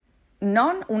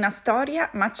Non una storia,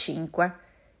 ma 5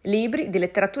 libri di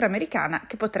letteratura americana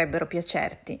che potrebbero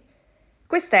piacerti.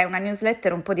 Questa è una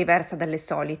newsletter un po' diversa dalle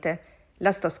solite.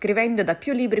 La sto scrivendo da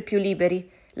Più Libri Più Liberi,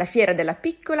 la fiera della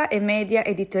piccola e media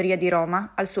editoria di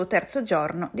Roma, al suo terzo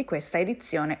giorno di questa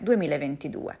edizione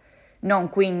 2022. Non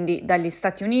quindi dagli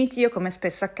Stati Uniti o, come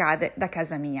spesso accade, da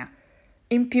casa mia.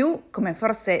 In più, come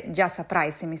forse già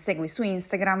saprai se mi segui su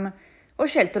Instagram, ho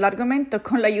scelto l'argomento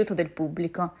con l'aiuto del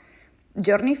pubblico.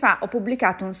 Giorni fa ho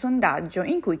pubblicato un sondaggio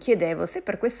in cui chiedevo se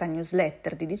per questa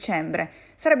newsletter di dicembre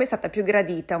sarebbe stata più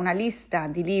gradita una lista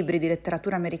di libri di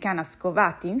letteratura americana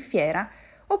scovati in fiera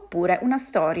oppure una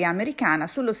storia americana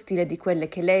sullo stile di quelle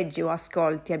che leggi o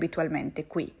ascolti abitualmente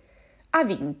qui. Ha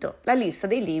vinto la lista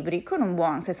dei libri con un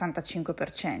buon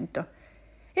 65%.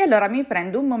 E allora mi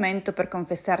prendo un momento per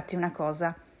confessarti una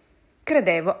cosa.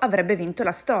 Credevo avrebbe vinto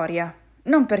la storia,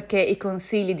 non perché i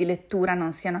consigli di lettura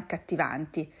non siano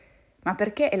accattivanti, ma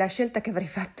perché è la scelta che avrei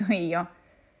fatto io.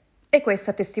 E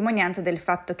questa testimonianza del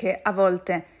fatto che a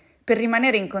volte per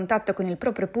rimanere in contatto con il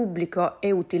proprio pubblico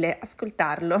è utile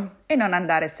ascoltarlo e non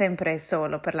andare sempre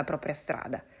solo per la propria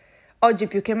strada. Oggi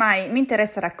più che mai mi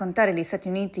interessa raccontare gli Stati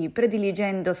Uniti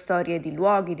prediligendo storie di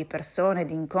luoghi, di persone,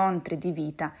 di incontri, di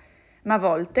vita, ma a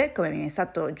volte, come mi è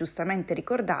stato giustamente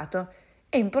ricordato,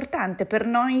 è importante per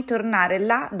noi tornare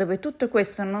là dove tutto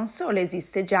questo non solo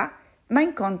esiste già, ma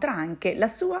incontra anche la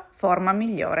sua forma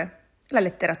migliore, la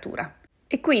letteratura.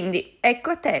 E quindi ecco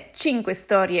a te 5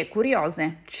 storie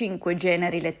curiose, 5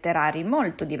 generi letterari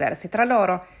molto diversi tra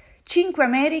loro, 5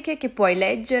 Americhe che puoi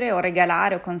leggere o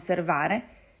regalare o conservare,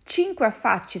 5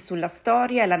 affacci sulla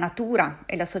storia e la natura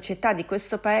e la società di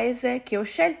questo paese che ho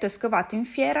scelto e scovato in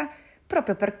fiera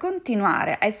proprio per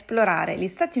continuare a esplorare gli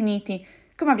Stati Uniti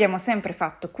come abbiamo sempre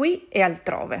fatto qui e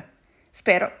altrove.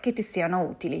 Spero che ti siano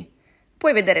utili.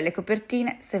 Puoi vedere le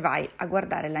copertine se vai a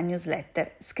guardare la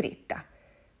newsletter scritta.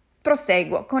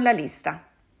 Proseguo con la lista.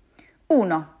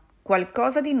 1.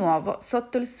 Qualcosa di nuovo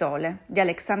sotto il sole di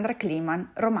Alexandra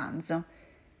Kleeman, romanzo.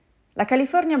 La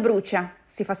California brucia,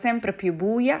 si fa sempre più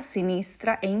buia,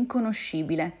 sinistra e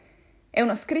inconoscibile. E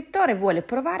uno scrittore vuole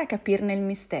provare a capirne il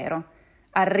mistero.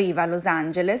 Arriva a Los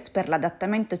Angeles per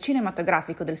l'adattamento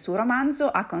cinematografico del suo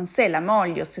romanzo, ha con sé la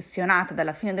moglie ossessionata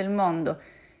dalla fine del mondo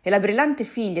e la brillante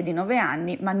figlia di 9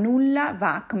 anni, ma nulla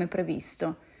va come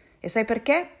previsto. E sai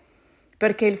perché?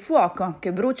 Perché il fuoco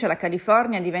che brucia la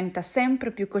California diventa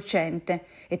sempre più cocente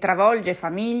e travolge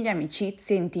famiglia,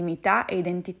 amicizie, intimità e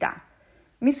identità.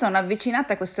 Mi sono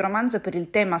avvicinata a questo romanzo per il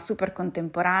tema super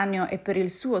contemporaneo e per il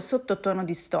suo sottotono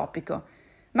distopico,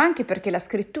 ma anche perché la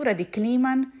scrittura di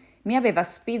Kleeman mi aveva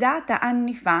sfidata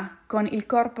anni fa con Il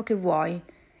corpo che vuoi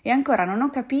e ancora non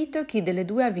ho capito chi delle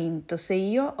due ha vinto, se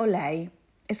io o lei.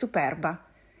 È superba.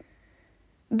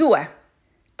 2.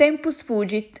 Tempus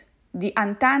Fugit di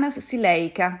Antanas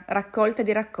Sileika, raccolta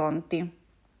di racconti.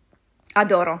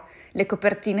 Adoro le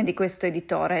copertine di questo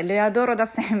editore, le adoro da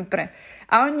sempre.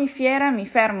 A ogni fiera mi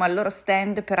fermo al loro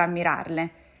stand per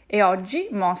ammirarle e oggi,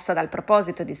 mossa dal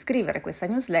proposito di scrivere questa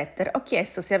newsletter, ho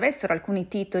chiesto se avessero alcuni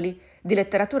titoli di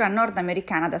letteratura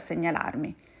nordamericana da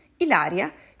segnalarmi.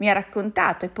 Ilaria mi ha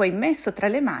raccontato e poi messo tra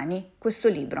le mani questo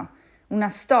libro, una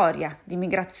storia di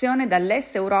migrazione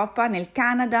dall'Est Europa nel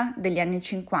Canada degli anni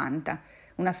 50,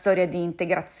 una storia di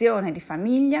integrazione di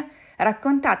famiglia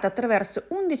raccontata attraverso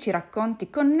 11 racconti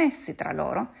connessi tra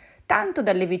loro, tanto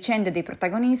dalle vicende dei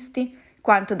protagonisti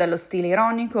quanto dallo stile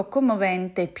ironico,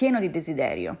 commovente e pieno di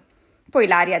desiderio. Poi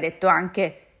Ilaria ha detto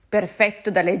anche perfetto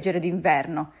da leggere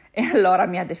d'inverno e allora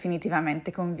mi ha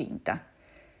definitivamente convinta.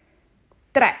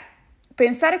 3.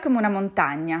 Pensare come una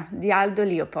montagna di Aldo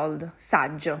Leopold,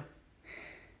 saggio.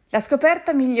 La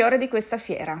scoperta migliore di questa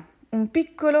fiera. Un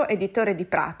piccolo editore di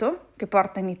Prato che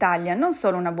porta in Italia non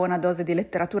solo una buona dose di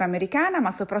letteratura americana,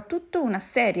 ma soprattutto una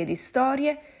serie di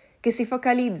storie che si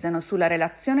focalizzano sulla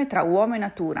relazione tra uomo e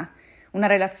natura, una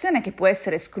relazione che può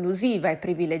essere esclusiva e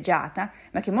privilegiata,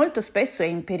 ma che molto spesso è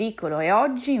in pericolo e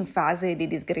oggi in fase di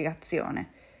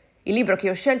disgregazione. Il libro che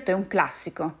ho scelto è un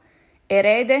classico.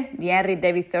 Erede di Henry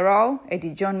David Thoreau e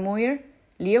di John Muir,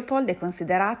 Leopold è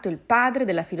considerato il padre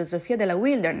della filosofia della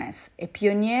wilderness e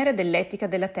pioniere dell'etica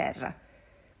della terra.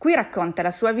 Qui racconta la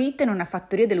sua vita in una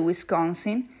fattoria del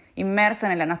Wisconsin, immersa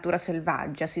nella natura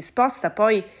selvaggia. Si sposta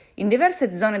poi in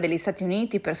diverse zone degli Stati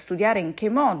Uniti per studiare in che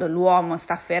modo l'uomo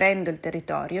sta ferendo il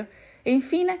territorio e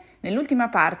infine, nell'ultima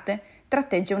parte,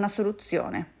 tratteggia una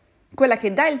soluzione, quella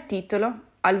che dà il titolo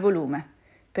al volume.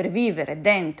 Per vivere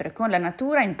dentro e con la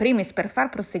natura, in primis per far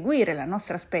proseguire la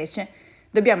nostra specie,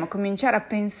 dobbiamo cominciare a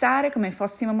pensare come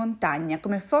fossimo montagna,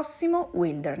 come fossimo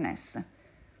wilderness.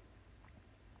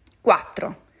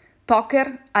 4.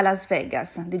 Poker a Las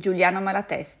Vegas di Giuliano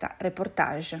Malatesta,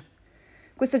 reportage.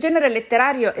 Questo genere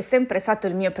letterario è sempre stato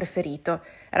il mio preferito,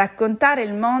 raccontare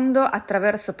il mondo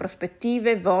attraverso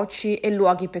prospettive, voci e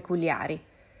luoghi peculiari.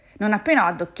 Non appena ho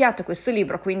addocchiato questo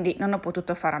libro, quindi non ho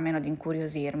potuto fare a meno di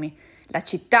incuriosirmi. La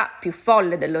città più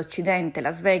folle dell'Occidente,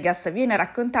 Las Vegas, viene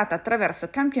raccontata attraverso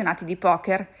campionati di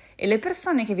poker e le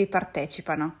persone che vi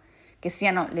partecipano. Che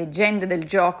siano leggende del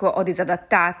gioco o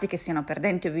disadattati, che siano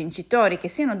perdenti o vincitori, che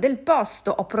siano del posto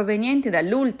o provenienti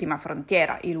dall'ultima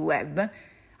frontiera, il web,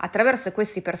 attraverso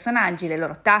questi personaggi, le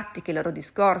loro tattiche, i loro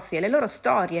discorsi e le loro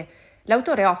storie,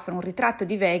 l'autore offre un ritratto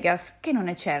di Vegas che non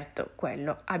è certo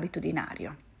quello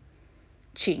abitudinario.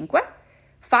 5.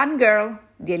 Fun Girl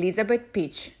di Elizabeth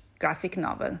Peach, graphic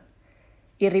novel.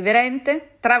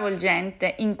 Irriverente,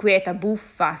 travolgente, inquieta,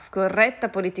 buffa, scorretta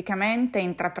politicamente,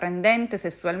 intraprendente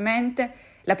sessualmente,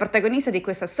 la protagonista di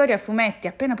questa storia a fumetti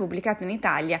appena pubblicata in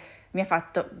Italia mi ha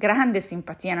fatto grande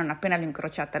simpatia non appena l'ho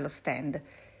incrociata allo stand.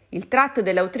 Il tratto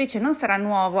dell'autrice non sarà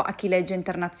nuovo a chi legge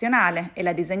Internazionale e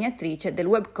la disegnatrice del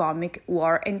webcomic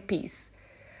War and Peace.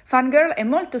 Fangirl è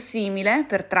molto simile,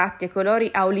 per tratti e colori,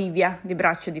 a Olivia di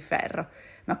Braccio di Ferro,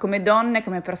 ma come donna e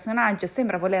come personaggio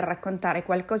sembra voler raccontare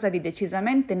qualcosa di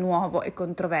decisamente nuovo e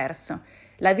controverso,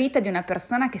 la vita di una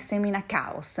persona che semina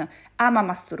caos, ama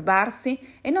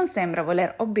masturbarsi e non sembra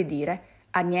voler obbedire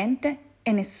a niente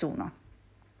e nessuno.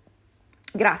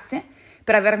 Grazie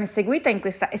per avermi seguita in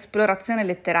questa esplorazione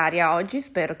letteraria oggi,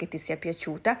 spero che ti sia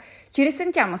piaciuta. Ci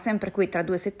risentiamo sempre qui tra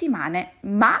 2 settimane,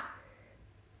 ma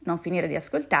non finire di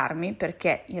ascoltarmi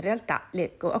perché in realtà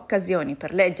le occasioni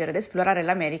per leggere ed esplorare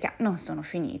l'America non sono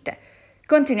finite.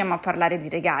 Continuiamo a parlare di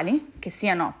regali, che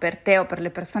siano per te o per le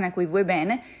persone a cui vuoi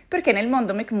bene, perché nel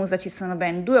mondo McMusa ci sono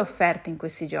ben 2 offerte in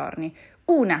questi giorni,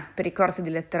 una per i corsi di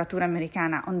letteratura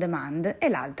americana on demand e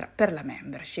l'altra per la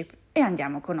membership. E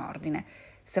andiamo con ordine.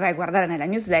 Se vai a guardare nella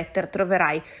newsletter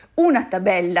troverai una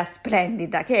tabella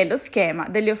splendida che è lo schema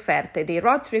delle offerte dei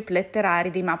road trip letterari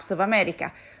di Maps of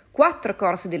America, 4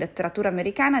 corsi di letteratura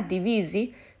americana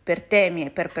divisi per temi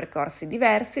e per percorsi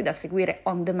diversi da seguire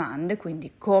on demand,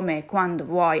 quindi come e quando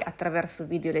vuoi attraverso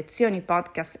video lezioni,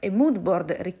 podcast e mood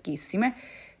board ricchissime,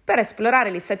 per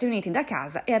esplorare gli Stati Uniti da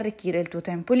casa e arricchire il tuo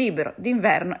tempo libero,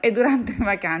 d'inverno e durante le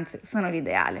vacanze sono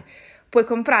l'ideale. Puoi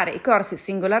comprare i corsi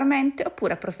singolarmente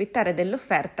oppure approfittare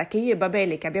dell'offerta che io e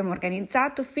Babeli abbiamo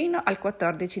organizzato fino al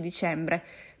 14 dicembre,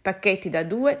 pacchetti da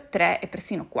 2, 3 e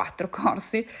persino 4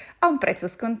 corsi a un prezzo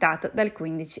scontato dal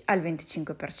 15 al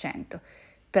 25%.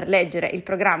 Per leggere il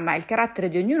programma e il carattere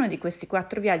di ognuno di questi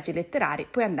 4 viaggi letterari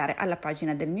puoi andare alla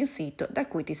pagina del mio sito, da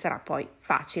cui ti sarà poi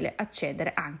facile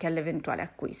accedere anche all'eventuale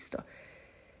acquisto.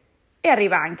 E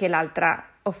arriva anche l'altra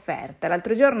offerta.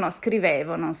 L'altro giorno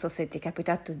scrivevo, non so se ti è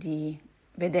capitato di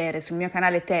vedere sul mio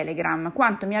canale Telegram,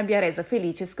 quanto mi abbia reso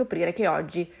felice scoprire che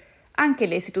oggi anche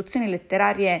le istituzioni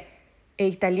letterarie e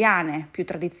italiane più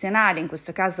tradizionali, in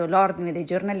questo caso l'Ordine dei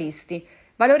giornalisti,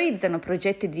 valorizzano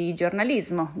progetti di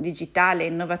giornalismo digitale e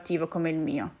innovativo come il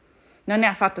mio. Non è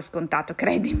affatto scontato,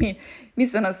 credimi, mi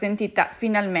sono sentita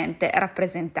finalmente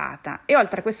rappresentata e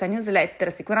oltre a questa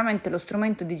newsletter sicuramente lo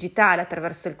strumento digitale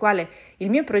attraverso il quale il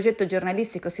mio progetto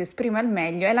giornalistico si esprime al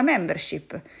meglio è la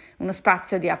membership, uno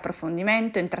spazio di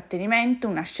approfondimento, intrattenimento,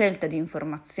 una scelta di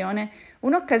informazione,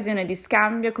 un'occasione di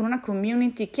scambio con una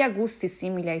community che ha gusti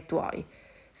simili ai tuoi.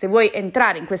 Se vuoi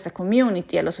entrare in questa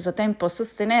community e allo stesso tempo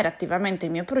sostenere attivamente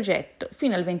il mio progetto,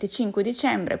 fino al 25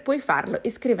 dicembre puoi farlo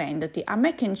iscrivendoti a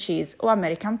Mac and Cheese o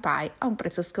American Pie a un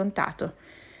prezzo scontato.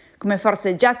 Come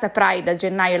forse già saprai, da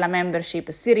gennaio la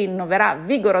membership si rinnoverà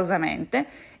vigorosamente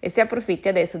e se approfitti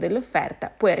adesso dell'offerta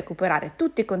puoi recuperare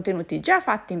tutti i contenuti già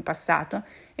fatti in passato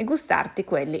e gustarti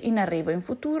quelli in arrivo in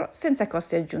futuro senza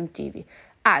costi aggiuntivi.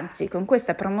 Anzi, con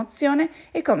questa promozione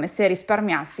è come se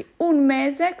risparmiassi 1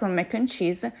 mese con Mac and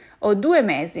Cheese o 2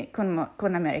 mesi con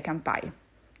American Pie.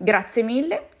 Grazie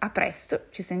mille, a presto,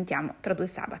 ci sentiamo tra 2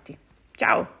 sabati.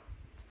 Ciao!